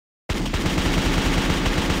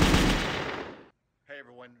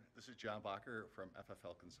everyone, this is John Bacher from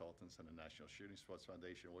FFL Consultants and the National Shooting Sports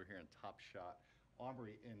Foundation. We're here in Top Shot,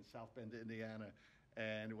 Armory in South Bend, Indiana,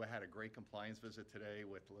 and we had a great compliance visit today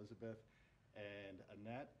with Elizabeth and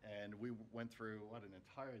Annette, and we went through, an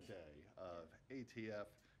entire day of ATF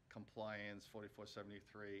Compliance,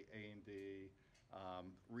 4473, A&D,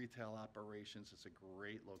 retail operations. It's a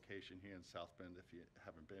great location here in South Bend if you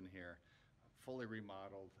haven't been here. Fully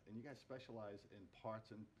remodeled, and you guys specialize in parts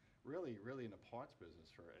and really in the parts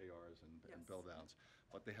business for ARs and build-outs.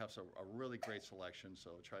 But they have a really great selection,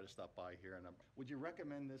 so try to stop by here. And would you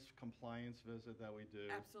recommend this compliance visit that we do?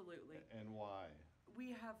 Absolutely. And why?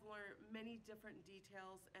 We have learned many different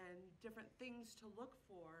details and different things to look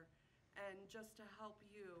for, and just to help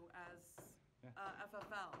you as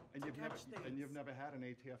FFL And you've never had an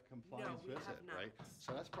ATF compliance visit, have not. right?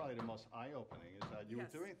 So that's probably the most eye-opening, is that you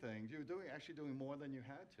were doing things, actually doing more than you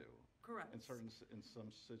had to. Correct. In some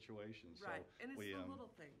situations. Right, so and it's the little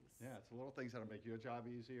things. Yeah, it's the little things that'll make your job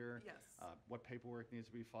easier. Yes. What paperwork needs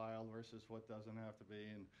to be filed versus what doesn't have to be,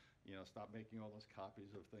 and stop making all those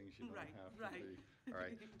copies of things you don't have to be. All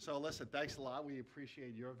right. So listen, thanks a lot. We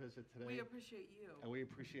appreciate your visit today. We appreciate you. And we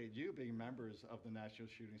appreciate you being members of the National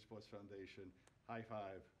Shooting Sports Foundation. High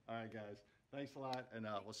five. All right, guys. Thanks a lot, and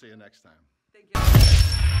we'll see you next time. Thank you.